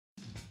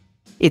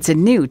It's a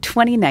new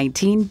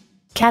 2019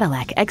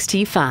 Cadillac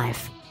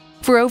XT5.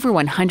 For over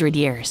 100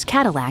 years,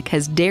 Cadillac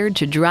has dared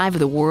to drive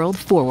the world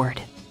forward.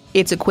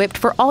 It's equipped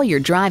for all your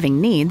driving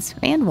needs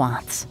and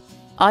wants.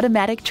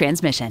 Automatic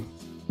transmission,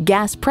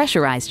 gas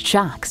pressurized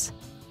shocks,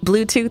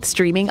 Bluetooth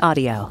streaming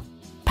audio,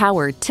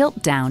 power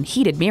tilt-down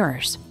heated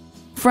mirrors,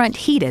 front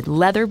heated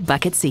leather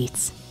bucket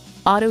seats,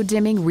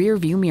 auto-dimming rear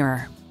view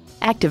mirror,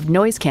 active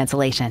noise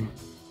cancellation,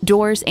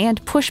 doors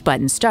and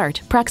push-button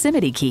start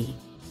proximity key,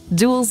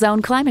 dual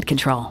zone climate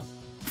control,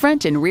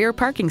 front and rear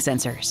parking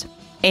sensors,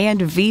 and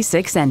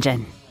V6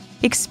 engine.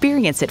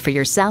 Experience it for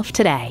yourself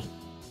today.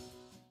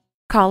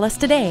 Call us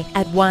today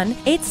at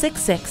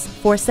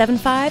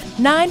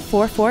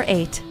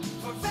 1-866-475-9448.